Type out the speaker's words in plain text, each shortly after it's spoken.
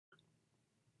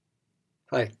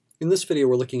Hi, in this video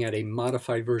we're looking at a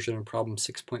modified version of problem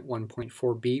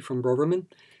 6.1.4b from Broverman.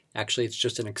 Actually, it's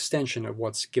just an extension of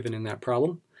what's given in that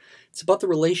problem. It's about the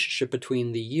relationship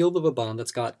between the yield of a bond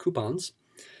that's got coupons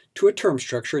to a term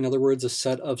structure, in other words, a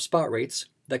set of spot rates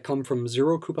that come from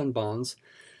zero coupon bonds.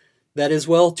 That is,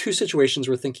 well, two situations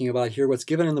we're thinking about here. What's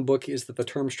given in the book is that the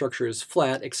term structure is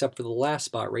flat except for the last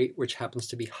spot rate, which happens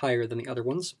to be higher than the other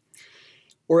ones.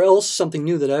 Or else, something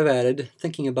new that I've added,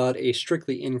 thinking about a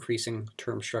strictly increasing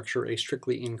term structure, a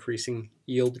strictly increasing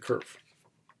yield curve.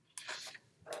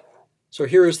 So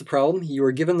here is the problem. You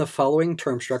are given the following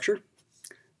term structure.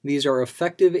 These are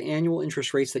effective annual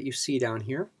interest rates that you see down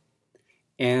here.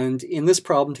 And in this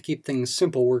problem, to keep things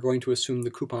simple, we're going to assume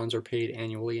the coupons are paid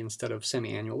annually instead of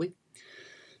semi-annually.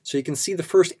 So you can see the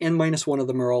first n-1 of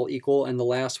them are all equal, and the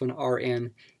last one,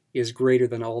 Rn, is greater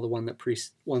than all the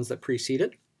ones that precede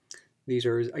it. These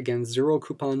are, again, zero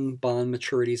coupon bond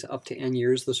maturities up to n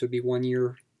years. This would be 1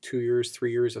 year, 2 years,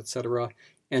 3 years, etc.,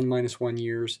 n-1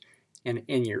 years, and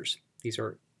n years. These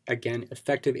are, again,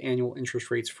 effective annual interest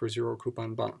rates for zero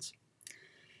coupon bonds.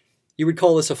 You would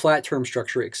call this a flat term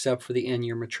structure except for the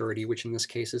n-year maturity, which in this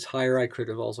case is higher. We could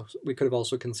have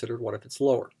also considered what if it's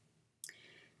lower.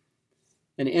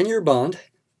 An n-year bond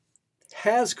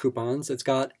has coupons. It's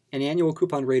got an annual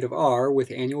coupon rate of R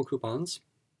with annual coupons.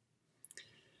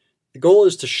 The goal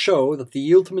is to show that the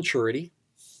yield to maturity,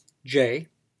 J,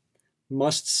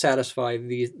 must satisfy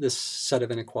this set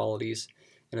of inequalities.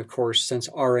 And of course, since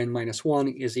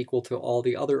Rn-1 is equal to all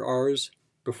the other R's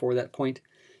before that point,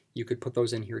 you could put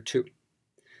those in here too.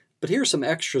 But here's some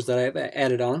extras that I've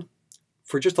added on.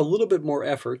 For just a little bit more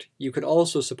effort, you could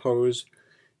also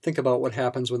think about what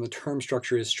happens when the term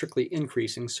structure is strictly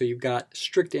increasing. So you've got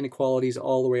strict inequalities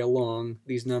all the way along.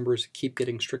 These numbers keep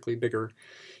getting strictly bigger.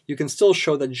 You can still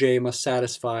show that J must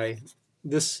satisfy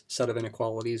this set of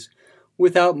inequalities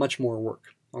without much more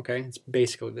work. Okay, it's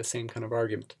basically the same kind of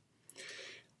argument.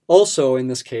 Also, in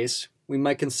this case, we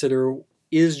might consider,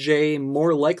 is J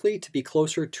more likely to be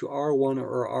closer to R1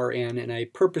 or Rn? And I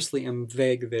purposely am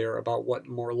vague there about what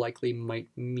more likely might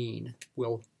mean.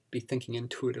 We'll be thinking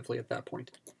intuitively at that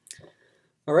point.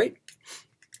 All right,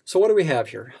 so what do we have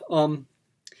here?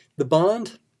 The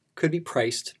bond could be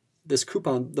priced. This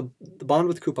coupon, the bond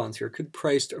with coupons here, could be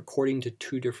priced according to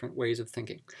two different ways of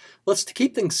thinking. To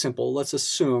keep things simple, let's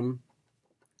assume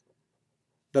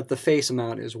that the face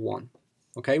amount is 1.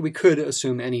 Okay, we could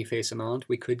assume any face amount.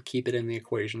 We could keep it in the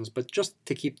equations, but just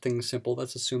to keep things simple,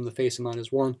 let's assume the face amount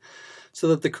is 1, so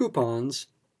that the coupons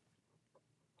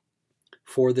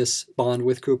for this bond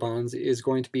with coupons is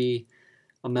going to be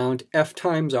amount F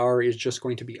times R is just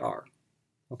going to be R.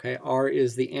 Okay, R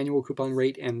is the annual coupon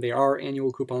rate, and they are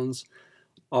annual coupons.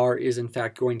 R is in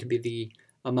fact going to be the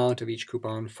amount of each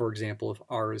coupon. For example, if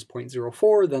R is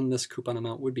 0.04, then this coupon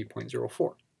amount would be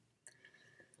 0.04.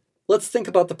 Let's think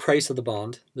about the price of the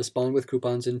bond, this bond with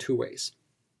coupons, in two ways.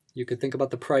 You could think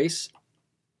about the price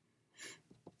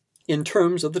in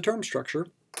terms of the term structure,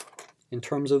 in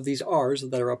terms of these R's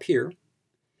that are up here.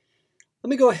 Let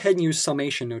me go ahead and use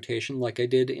summation notation like I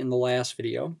did in the last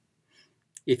video.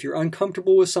 If you're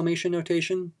uncomfortable with summation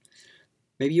notation,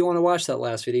 maybe you want to watch that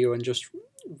last video and just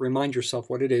remind yourself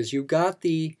what it is. You got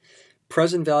the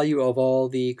present value of all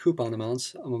the coupon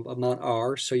amounts, amount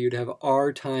R, so you'd have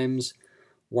R times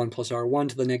 1 plus R1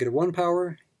 to the negative 1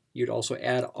 power. You'd also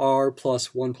add R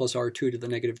plus 1 plus R2 to the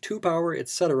negative 2 power,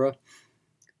 etc.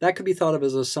 That could be thought of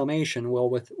as a summation. Well,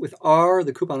 with R,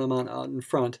 the coupon amount out in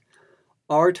front,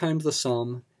 R times the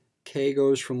sum, K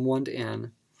goes from 1 to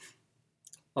N,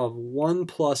 of 1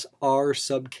 plus R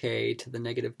sub K to the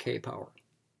negative K power.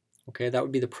 Okay, that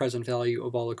would be the present value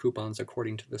of all the coupons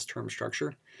according to this term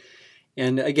structure.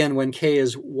 And again, when K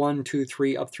is 1, 2,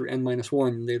 3, up through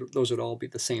n-1, those would all be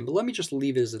the same. But let me just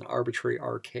leave it as an arbitrary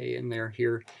RK in there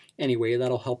here anyway.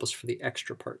 That'll help us for the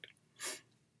extra part.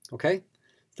 Okay,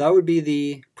 that would be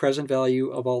the present value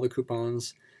of all the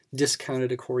coupons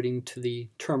discounted according to the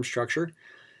term structure.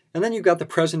 And then you've got the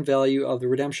present value of the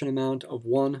redemption amount of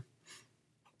 1.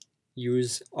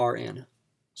 Use Rn.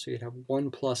 So you'd have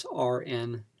 1 plus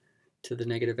Rn to the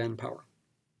negative n power.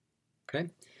 Okay?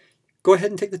 Go ahead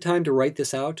and take the time to write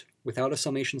this out without a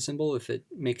summation symbol if it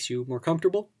makes you more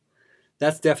comfortable.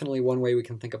 That's definitely one way we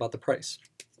can think about the price.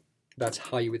 That's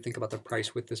how you would think about the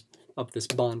price of this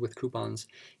bond with coupons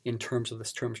in terms of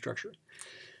this term structure.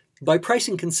 By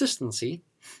pricing consistency,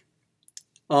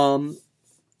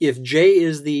 if J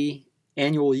is the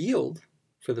annual yield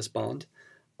for this bond,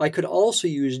 I could also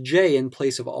use J in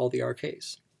place of all the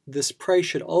RKs. This price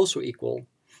should also equal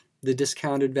the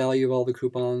discounted value of all the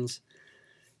coupons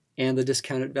and the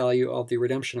discounted value of the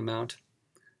redemption amount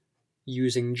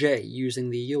using J, using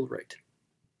the yield rate.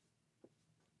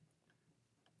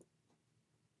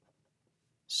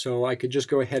 So I could just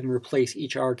go ahead and replace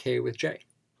each rk with j,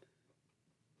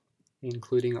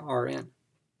 including rn,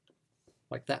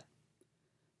 like that.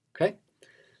 Okay?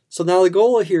 So now the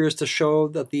goal here is to show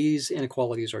that these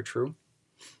inequalities are true.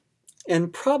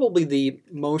 And probably the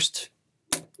most,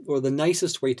 or the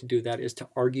nicest way to do that is to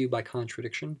argue by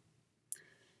contradiction.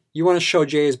 You want to show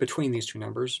j is between these two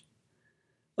numbers.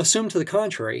 Assume to the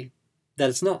contrary that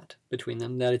it's not between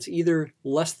them, that it's either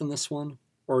less than this one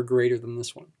or greater than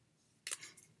this one.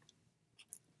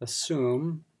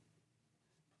 Assume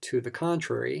to the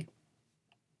contrary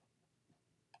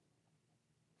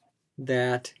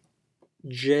that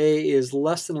j is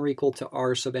less than or equal to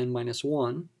r sub n minus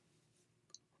 1,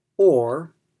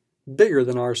 or bigger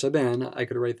than r sub n. I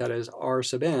could write that as r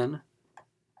sub n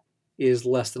is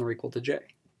less than or equal to j.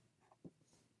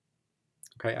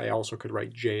 Okay, I also could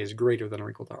write j is greater than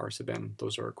or equal to r sub n.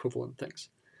 Those are equivalent things.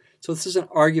 So this is an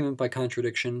argument by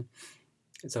contradiction.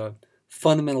 It's a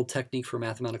fundamental technique for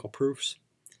mathematical proofs.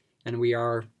 And we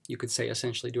are, you could say,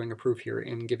 essentially doing a proof here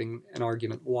and giving an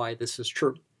argument why this is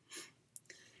true.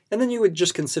 And then you would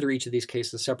just consider each of these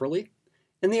cases separately.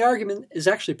 And the argument is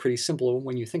actually pretty simple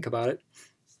when you think about it.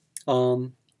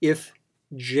 If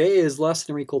j is less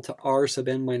than or equal to r sub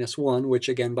n minus 1, which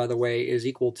again, by the way, is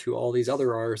equal to all these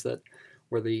other r's that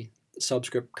where the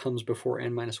subscript comes before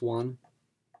n minus 1,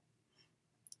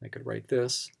 I could write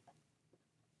this.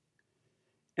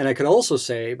 And I could also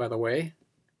say, by the way,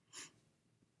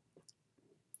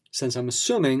 since I'm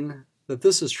assuming that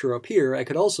this is true up here, I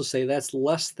could also say that's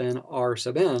less than r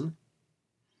sub n.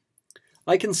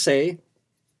 I can say,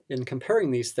 in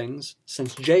comparing these things,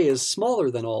 since j is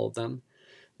smaller than all of them,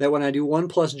 that when I do 1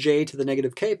 plus j to the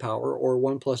negative k power, or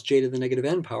 1 plus j to the negative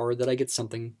n power, that I get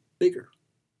something bigger,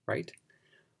 right?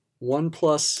 1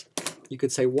 plus, you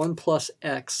could say 1 plus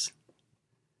x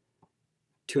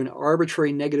to an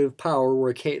arbitrary negative power,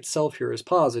 where k itself here is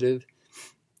positive,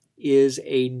 is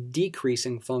a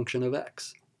decreasing function of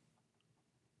x.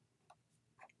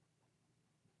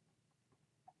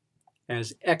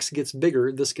 As x gets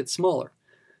bigger, this gets smaller.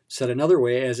 Said another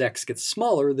way, as x gets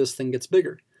smaller, this thing gets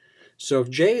bigger. So if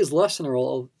j is less than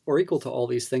or equal to all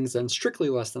these things, then strictly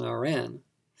less than Rn,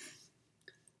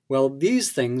 well,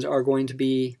 these things are going to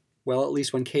be, well, at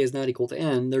least when k is not equal to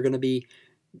n, they're going to be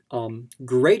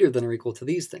greater than or equal to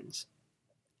these things.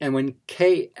 And when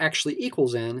k actually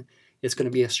equals n, it's going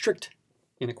to be a strict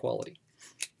inequality.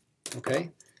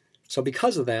 Okay? So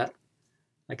because of that,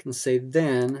 I can say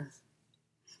then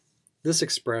this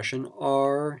expression,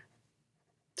 r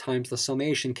times the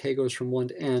summation, k goes from 1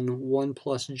 to n, 1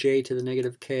 plus j to the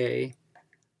negative k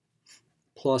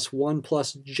plus 1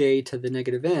 plus j to the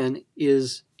negative n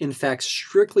is in fact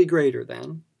strictly greater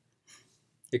than.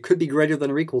 It could be greater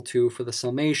than or equal to for the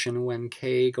summation when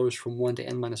k goes from 1 to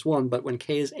n minus 1, but when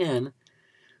k is n,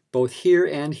 both here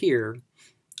and here,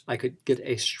 I could get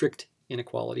a strict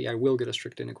inequality. I will get a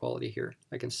strict inequality here.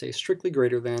 I can say strictly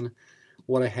greater than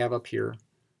what I have up here.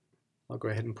 I'll go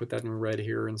ahead and put that in red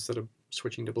here instead of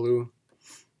switching to blue.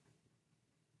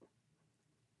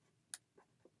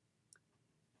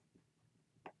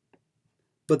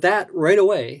 But that, right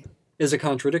away, is a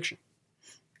contradiction.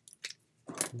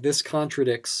 This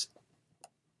contradicts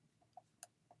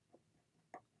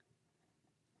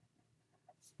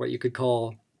what you could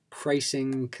call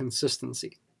pricing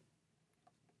consistency.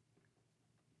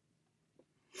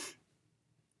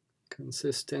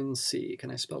 Consistency.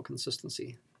 Can I spell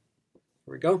consistency?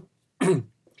 There we go.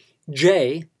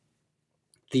 J,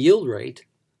 the yield rate,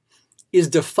 is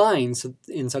defined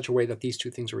in such a way that these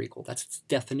two things are equal. That's its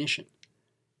definition.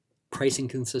 Pricing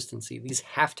consistency. These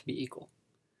have to be equal.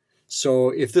 So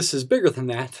if this is bigger than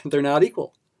that, they're not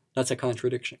equal. That's a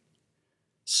contradiction.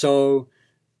 So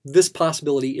this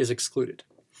possibility is excluded.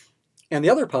 And the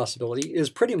other possibility is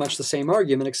pretty much the same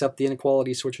argument, except the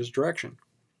inequality switches direction.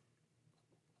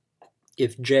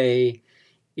 If J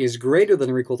is greater than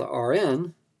or equal to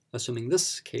Rn, assuming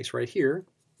this case right here,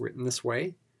 written this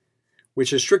way,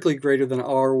 which is strictly greater than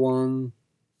R1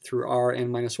 through Rn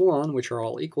minus 1, which are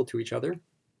all equal to each other,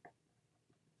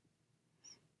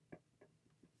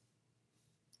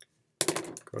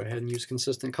 go ahead and use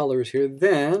consistent colors here,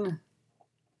 then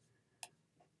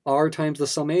R times the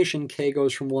summation, k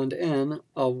goes from 1 to n,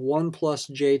 of 1 plus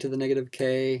j to the negative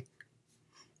k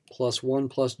plus 1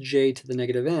 plus j to the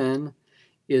negative n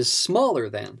is smaller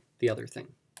than the other thing.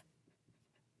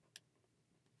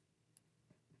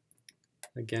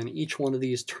 Again, each one of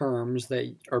these terms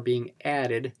that are being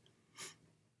added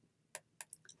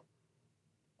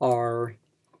are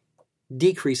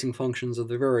decreasing functions of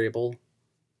the variable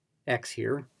x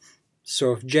here.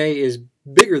 So if j is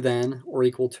bigger than or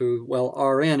equal to, well,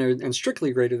 Rn and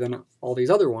strictly greater than all these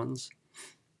other ones,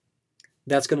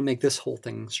 that's going to make this whole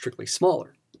thing strictly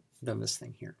smaller than this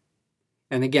thing here.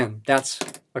 And again, that's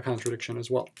a contradiction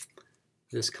as well.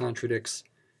 This contradicts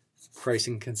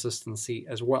pricing consistency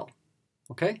as well.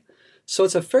 Okay? So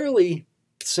it's a fairly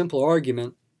simple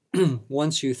argument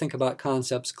once you think about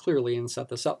concepts clearly and set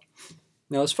this up.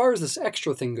 Now, as far as this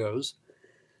extra thing goes,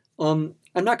 I'm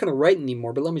not going to write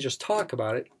anymore, but let me just talk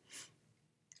about it.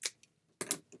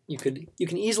 You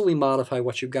can easily modify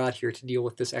what you've got here to deal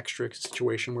with this extra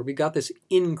situation where we've got this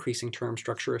increasing term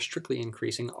structure, a strictly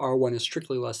increasing. R1 is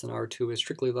strictly less than R2, is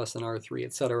strictly less than R3,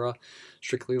 etc.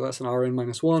 Strictly less than Rn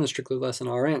minus 1 is strictly less than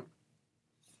Rn.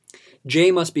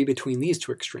 J must be between these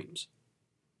two extremes.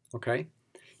 Okay?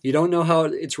 You don't know how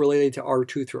it's related to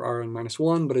R2 through Rn minus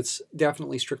 1, but it's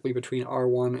definitely strictly between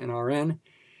R1 and Rn.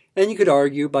 And you could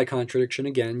argue, by contradiction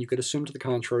again, you could assume to the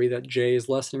contrary that J is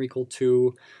less than or equal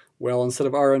to, well, instead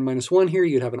of Rn minus 1 here,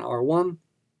 you'd have an R1,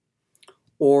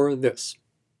 or this.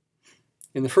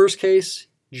 In the first case,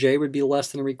 J would be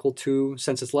less than or equal to,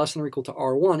 since it's less than or equal to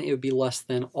R1, it would be less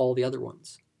than all the other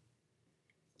ones.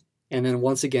 And then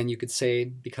once again, you could say,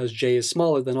 because J is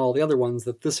smaller than all the other ones,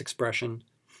 that this expression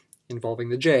involving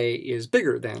the J is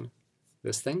bigger than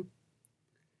this thing.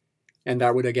 And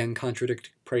that would again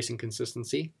contradict pricing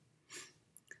consistency.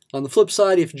 On the flip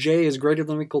side, if J is greater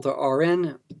than or equal to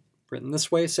Rn, written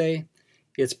this way, say,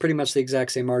 it's pretty much the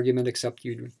exact same argument, except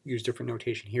you'd use different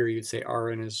notation here. You'd say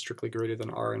Rn is strictly greater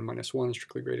than Rn minus 1,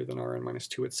 strictly greater than Rn minus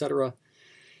 2, etc.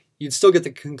 You'd still get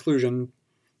the conclusion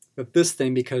that this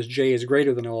thing, because J is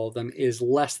greater than all of them, is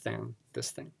less than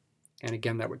this thing. And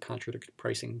again, that would contradict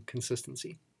pricing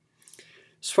consistency.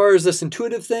 As far as this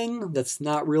intuitive thing, that's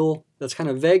kind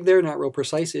of vague there, not real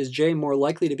precise. Is J more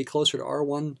likely to be closer to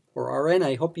R1 or Rn?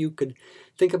 I hope you could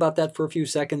think about that for a few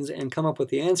seconds and come up with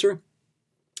the answer.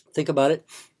 Think about it.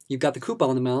 You've got the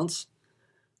coupon amounts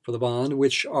for the bond,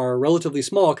 which are relatively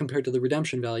small compared to the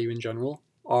redemption value in general.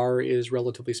 R is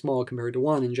relatively small compared to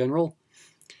 1 in general.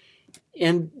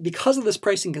 And because of this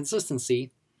pricing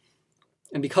consistency,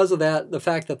 and because of that, the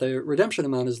fact that the redemption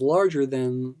amount is larger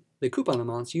than the coupon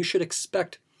amounts, you should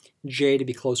expect J to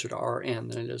be closer to Rn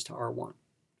than it is to R1,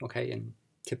 okay, in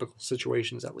typical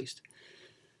situations at least.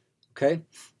 Okay,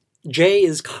 J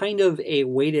is kind of a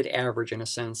weighted average in a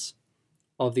sense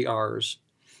of the R's,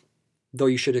 though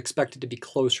you should expect it to be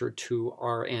closer to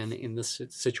Rn in this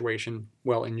situation,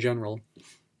 well, in general,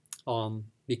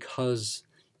 because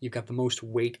you've got the most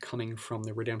weight coming from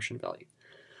the redemption value.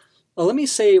 Let me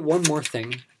say one more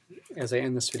thing as I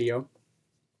end this video.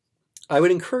 I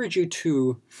would encourage you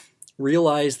to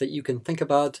realize that you can think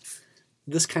about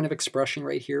this kind of expression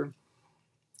right here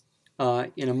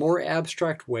in a more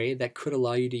abstract way that could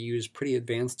allow you to use pretty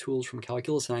advanced tools from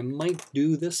calculus, and I might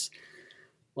do this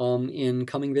in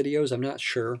coming videos. I'm not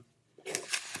sure.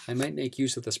 I might make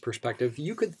use of this perspective.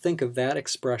 You could think of that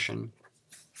expression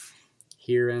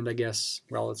here, and I guess,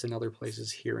 well, it's in other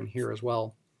places here and here as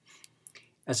well,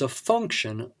 as a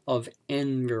function of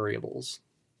n variables.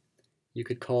 You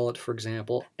could call it, for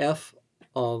example, f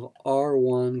of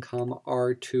R1,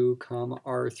 R2,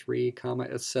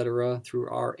 R3, etc. through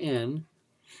Rn.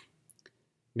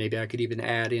 Maybe I could even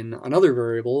add in another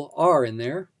variable, r, in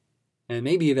there, and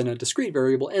maybe even a discrete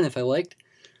variable, n, if I liked.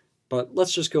 But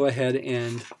let's just go ahead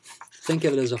and think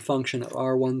of it as a function of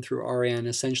R1 through Rn.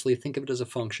 Essentially, think of it as a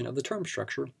function of the term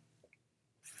structure.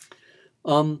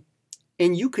 And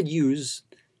you could use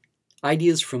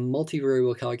ideas from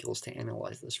multivariable calculus to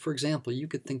analyze this. For example, you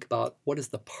could think about what is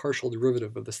the partial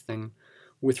derivative of this thing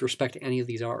with respect to any of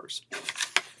these r's.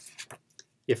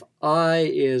 If I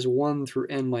is 1 through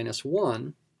n minus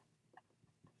 1,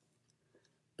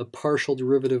 the partial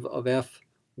derivative of f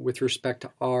with respect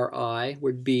to ri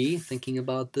would be, thinking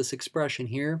about this expression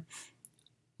here,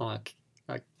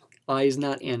 I is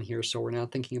not n here, so we're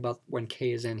not thinking about when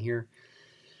k is n here.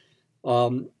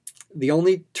 The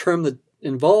only term that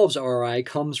involves Ri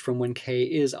comes from when k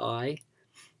is I,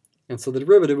 and so the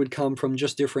derivative would come from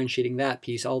just differentiating that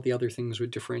piece. All the other things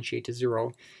would differentiate to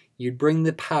 0. You'd bring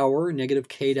the power, negative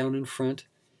k, down in front.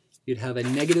 You'd have a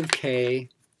negative k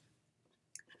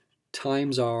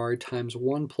times r times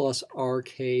 1 plus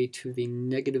rk to the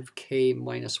negative k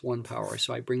minus 1 power.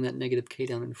 So I bring that negative k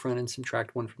down in front and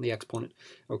subtract 1 from the exponent.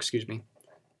 Oh, excuse me.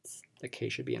 The k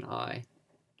should be an I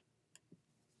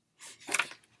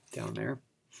down there.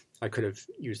 I could have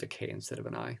used a k instead of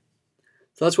an I.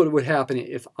 So that's what would happen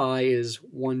if I is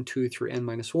 1, 2 through n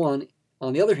minus 1.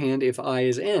 On the other hand, if I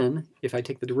is n, if I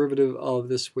take the derivative of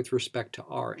this with respect to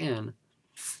Rn,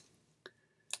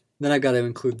 then I've got to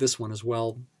include this one as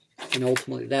well. And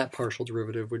ultimately, that partial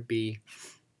derivative would be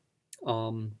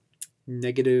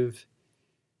negative,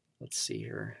 let's see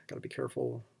here, got to be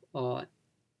careful,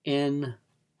 n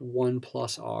 1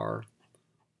 plus r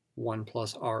 1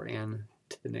 plus rn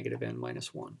to the negative n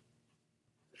minus 1.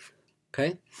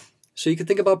 Okay, so you could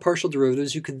think about partial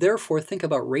derivatives. You could therefore think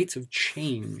about rates of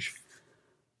change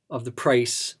of the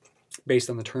price based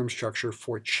on the term structure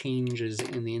for changes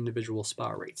in the individual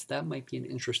spot rates. That might be an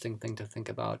interesting thing to think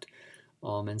about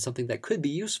and something that could be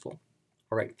useful.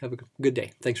 All right, have a good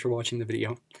day. Thanks for watching the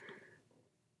video.